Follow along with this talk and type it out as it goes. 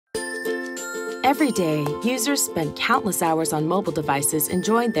Every day, users spend countless hours on mobile devices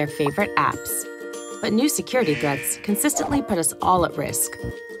enjoying their favorite apps. But new security threats consistently put us all at risk.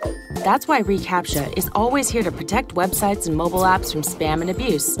 That's why reCAPTCHA is always here to protect websites and mobile apps from spam and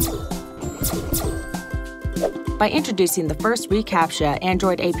abuse. By introducing the first reCAPTCHA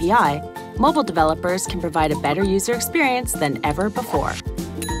Android API, mobile developers can provide a better user experience than ever before.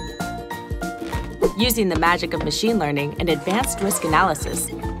 Using the magic of machine learning and advanced risk analysis,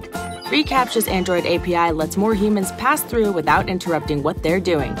 reCAPTCHA's Android API lets more humans pass through without interrupting what they're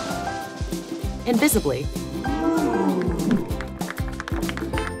doing. Invisibly.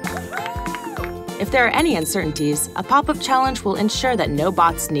 If there are any uncertainties, a pop-up challenge will ensure that no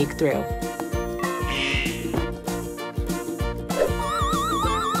bots sneak through.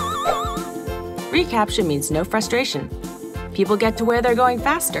 reCAPTCHA means no frustration. People get to where they're going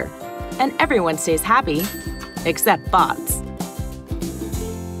faster, and everyone stays happy, except bots.